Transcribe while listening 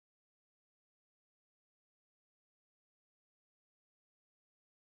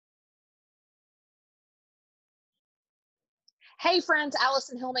Hey friends,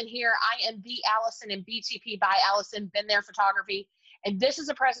 Alison Hillman here. I am the Alison in BTP by Alison, Been There Photography, and this is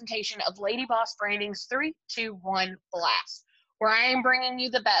a presentation of Lady Boss Branding's 3, 2, 1 Blast, where I am bringing you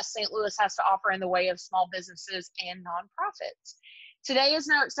the best St. Louis has to offer in the way of small businesses and nonprofits. Today is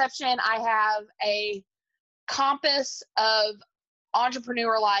no exception. I have a compass of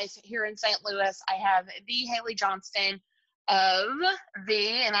entrepreneur life here in St. Louis. I have the Hayley Johnston of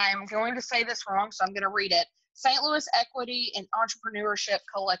and I'm going to say this wrong, so I'm going to read it, St. Louis Equity and Entrepreneurship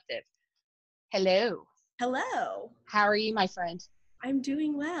Collective. Hello. Hello. How are you, my friend? I'm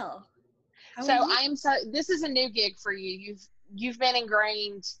doing well. This is a new gig for you. You've been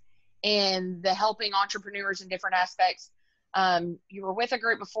ingrained in the helping entrepreneurs in different aspects. You were with a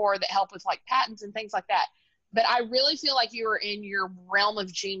group before that helped with like patents and things like that. But I really feel like you are in your realm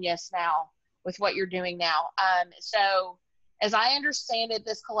of genius now with what you're doing now. So as I understand it,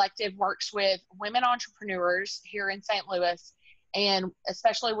 this collective works with women entrepreneurs here in St. Louis, and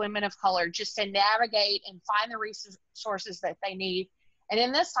especially women of color, just to navigate and find the resources that they need. And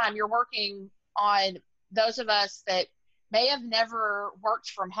in this time, you're working on those of us that may have never worked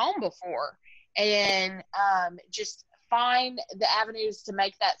from home before, and just find the avenues to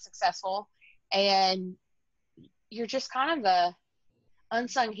make that successful. And you're just kind of the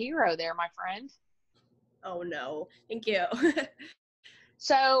unsung hero there, my friend. Oh no, thank you.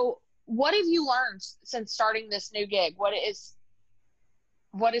 So what have you learned since starting this new gig? What's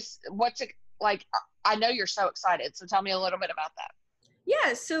it like? I know you're so excited, so tell me a little bit about that.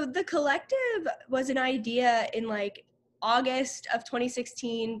 Yeah, so the collective was an idea in like August of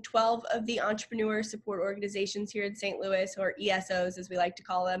 2016. 12 of the entrepreneur support organizations here in St. Louis, or ESOs as we like to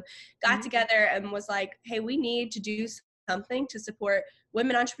call them, got together and was like, hey, we need to do something to support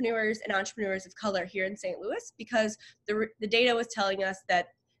women entrepreneurs and entrepreneurs of color here in St. Louis, because the data was telling us that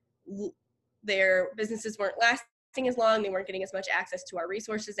their businesses weren't lasting as long, they weren't getting as much access to our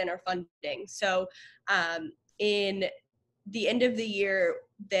resources and our funding. So in the end of the year,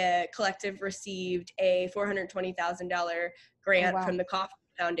 the collective received a $420,000 grant from the Kauffman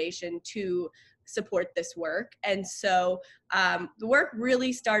Foundation to support this work. And so the work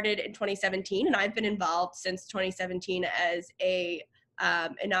really started in 2017, and I've been involved since 2017 as a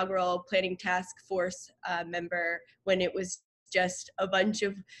inaugural planning task force member, when it was just a bunch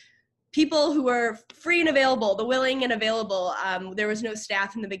of people who were free and available, the willing and available. There was no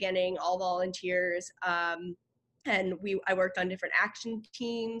staff in the beginning, all volunteers. And I worked on different action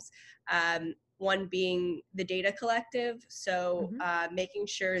teams, one being the data collective. So making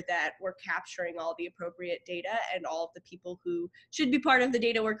sure that we're capturing all the appropriate data, and all of the people who should be part of the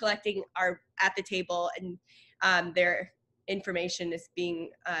data we're collecting are at the table, and their information is being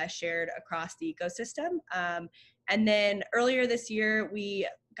shared across the ecosystem. And then earlier this year, we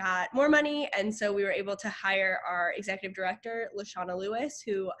got more money, and so we were able to hire our executive director, LaShawna Lewis,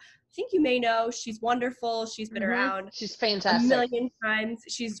 who I think you may know. She's wonderful. She's been around. She's fantastic. A million times.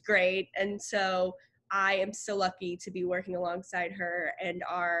 She's great. And so I am so lucky to be working alongside her and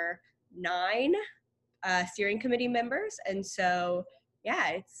our 9 steering committee members. And so,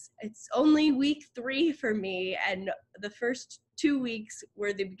 yeah, it's only week 3 for me. And the first 2 weeks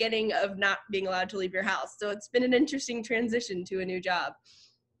were the beginning of not being allowed to leave your house. So it's been an interesting transition to a new job.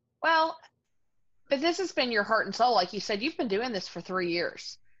 Well, but this has been your heart and soul. Like you said, you've been doing this for 3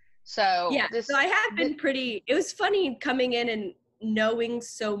 years. So yeah, so I have been it was funny coming in and knowing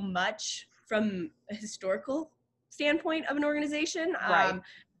so much from a historical standpoint of an organization. Right.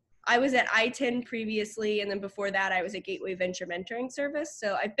 I was at I-10 previously, and then before that I was at Gateway Venture Mentoring Service.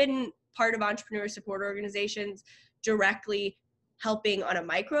 So I've been part of entrepreneur support organizations, directly helping on a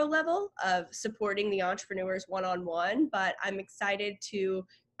micro level of supporting the entrepreneurs one-on-one, but I'm excited to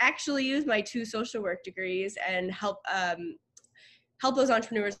actually use my 2 social work degrees and help those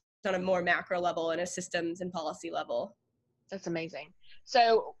entrepreneurs on a more macro level and a systems and policy level. That's amazing.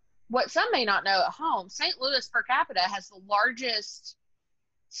 So what some may not know at home, St. Louis per capita has the largest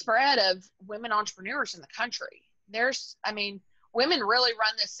spread of women entrepreneurs in the country. Women really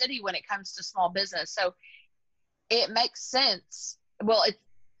run this city when it comes to small business. So it makes sense. Well,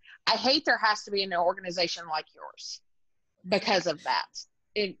 I hate there has to be an organization like yours because of that.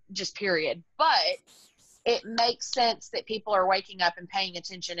 It just period. But it makes sense that people are waking up and paying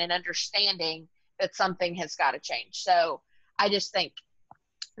attention and understanding that something has got to change. So I just think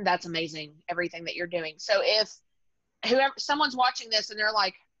that's amazing, everything that you're doing. So if someone's watching this and they're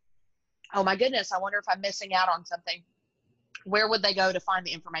like, oh my goodness, I wonder if I'm missing out on something, where would they go to find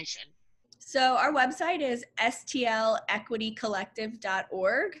the information? So our website is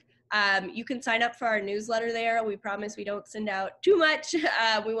stlequitycollective.org. You can sign up for our newsletter there. We promise we don't send out too much.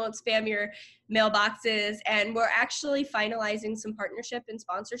 We won't spam your mailboxes. And we're actually finalizing some partnership and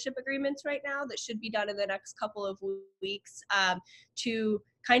sponsorship agreements right now that should be done in the next couple of weeks to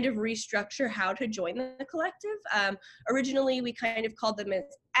kind of restructure how to join the collective. Originally, we kind of called them as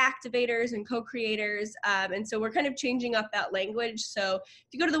activators and co-creators. And so we're kind of changing up that language. So if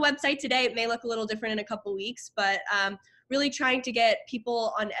you go to the website today, it may look a little different in a couple weeks, but really trying to get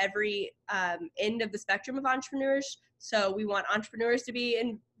people on every end of the spectrum of entrepreneurs. So we want entrepreneurs to be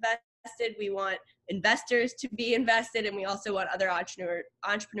invested, we want investors to be invested, and we also want other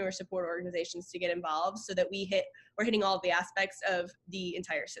entrepreneur support organizations to get involved so that we're hitting all of the aspects of the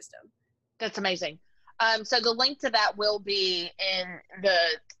entire system. That's amazing. So the link to that will be in the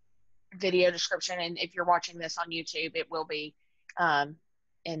video description, and if you're watching this on YouTube, it will be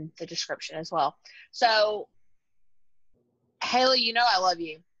in the description as well. So Hayley, you know I love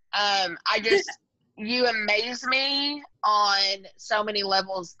you. You amaze me on so many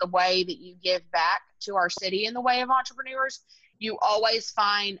levels, the way that you give back to our city in the way of entrepreneurs. You always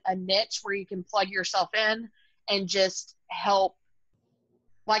find a niche where you can plug yourself in and just help.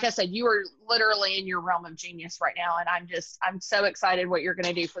 Like I said, you are literally in your realm of genius right now, and I'm so excited what you're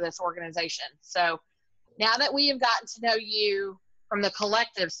going to do for this organization. So now that we have gotten to know you from the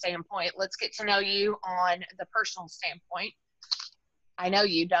collective standpoint, let's get to know you on the personal standpoint. I know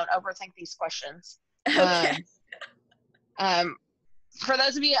you don't overthink these questions. Okay. For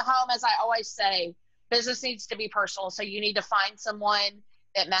those of you at home, as I always say, business needs to be personal. So you need to find someone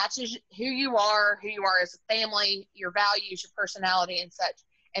that matches who you are as a family, your values, your personality, and such.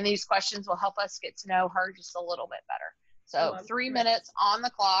 And these questions will help us get to know her just a little bit better. So 3 minutes on the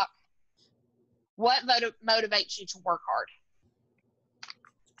clock. What motivates you to work hard?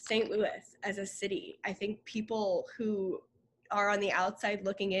 St. Louis as a city. I think people who are on the outside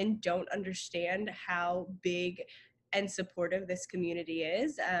looking in don't understand how big and supportive this community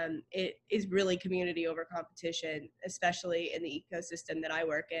is. It is really community over competition, especially in the ecosystem that I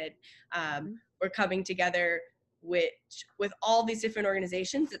work in. We're coming together with all these different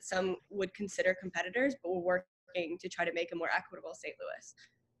organizations that some would consider competitors, but we're working to try to make a more equitable St. Louis.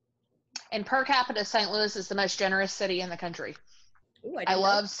 And per capita, St. Louis is the most generous city in the country. Ooh, I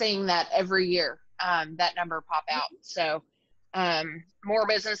love seeing that every year, that number pop out. So more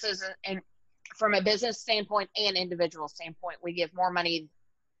businesses, and from a business standpoint and individual standpoint, we give more money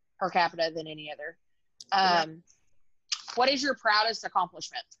per capita than any other. What is your proudest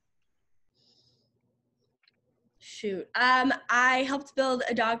accomplishment? Shoot. I helped build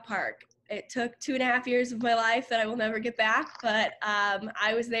a dog park. It took 2.5 years of my life that I will never get back, but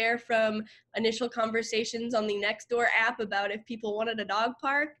I was there from initial conversations on the Nextdoor app about if people wanted a dog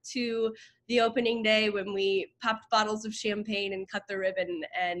park to the opening day when we popped bottles of champagne and cut the ribbon.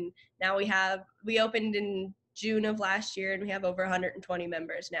 And now we opened in June of last year, and we have over 120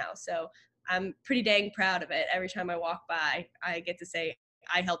 members now. So I'm pretty dang proud of it. Every time I walk by, I get to say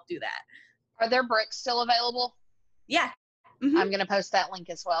I helped do that. Are there bricks still available? Yeah. Mm-hmm. I'm going to post that link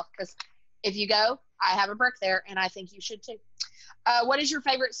as well, because if you go, I have a brick there, and I think you should too. What is your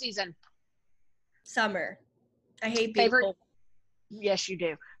favorite season? Summer. I hate being cold. Yes, you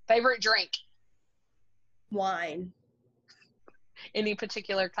do. Favorite drink? Wine. Any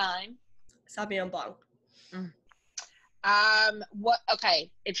particular kind? Sauvignon Blanc.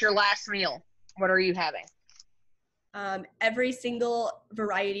 Okay, it's your last meal. What are you having? Every single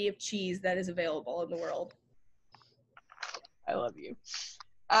variety of cheese that is available in the world. I love you.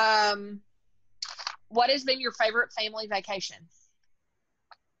 What has been your favorite family vacation?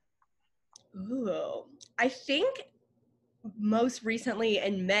 Ooh, I think most recently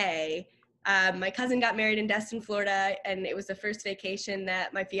in May, my cousin got married in Destin, Florida, and it was the first vacation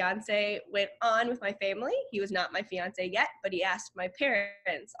that my fiance went on with my family. He was not my fiance yet, but he asked my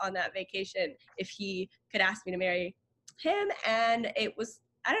parents on that vacation if he could ask me to marry him, and it was,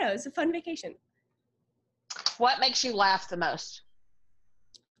 I don't know, it was a fun vacation. What makes you laugh the most?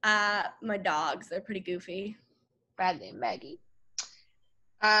 My dogs. They're pretty goofy. Bradley and Maggie.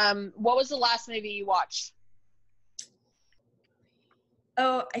 What was the last movie you watched?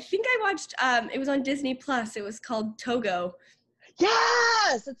 Oh, I think I watched, it was on Disney Plus. It was called Togo.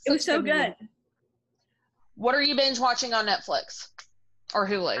 Yes! It was so good. What are you binge watching on Netflix or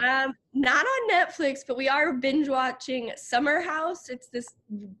Hulu? Not on Netflix, but we are binge watching Summer House. It's this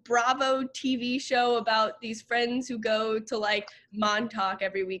Bravo TV show about these friends who go to like Montauk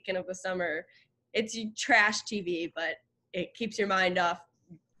every weekend of the summer. It's trash TV, but it keeps your mind off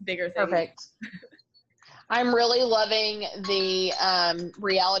bigger things. Perfect. I'm really loving the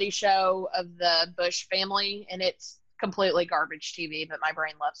reality show of the Bush family, and it's completely garbage TV, but my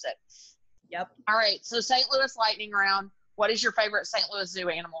brain loves it. Yep. All right. So St. Louis lightning round. What is your favorite St. Louis zoo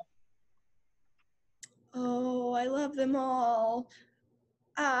animal? Oh, I love them all.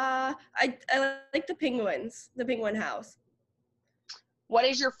 I like the penguins, the penguin house. What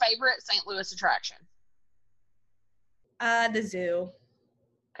is your favorite St. Louis attraction? The zoo.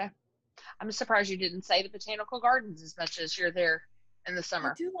 Okay. I'm surprised you didn't say the botanical gardens as much as you're there in the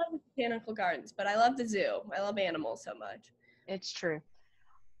summer. I do love the botanical gardens, but I love the zoo. I love animals so much. It's true.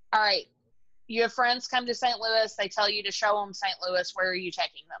 All right. You have friends come to St. Louis. They tell you to show them St. Louis. Where are you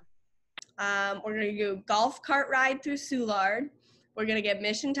taking them? We're going to go golf cart ride through Soulard. We're going to get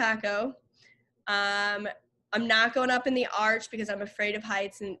Mission Taco. I'm not going up in the arch because I'm afraid of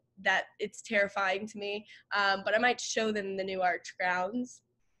heights and that it's terrifying to me. But I might show them the new arch grounds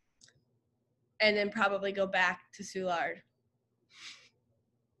and then probably go back to Soulard.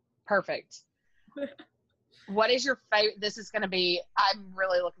 Perfect. What is your favorite? This is going to be, I'm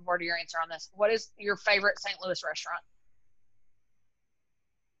really looking forward to your answer on this. What is your favorite St. Louis restaurant?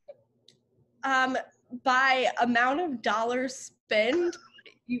 By amount of dollars spent,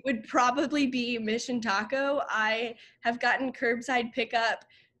 it would probably be Mission Taco. I have gotten curbside pickup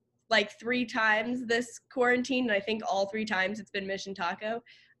like 3 times this quarantine, and I think all 3 times it's been Mission Taco.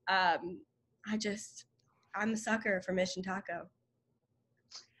 I'm a sucker for Mission Taco.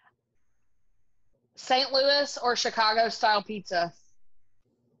 St. Louis or Chicago style pizza?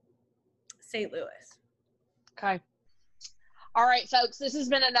 St. Louis. Okay. All right, folks, this has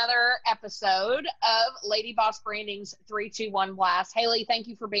been another episode of Lady Boss Branding's 321 Blast. Hayley, thank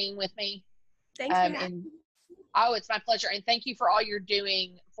you for being with me. Thanks for having me. Oh, it's my pleasure. And thank you for all you're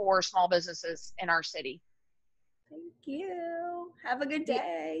doing for small businesses in our city. Thank you. Have a good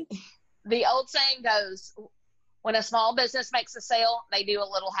day. The old saying goes, when a small business makes a sale, they do a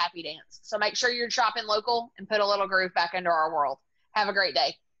little happy dance. So make sure you're shopping local and put a little groove back into our world. Have a great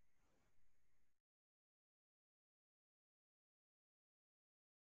day.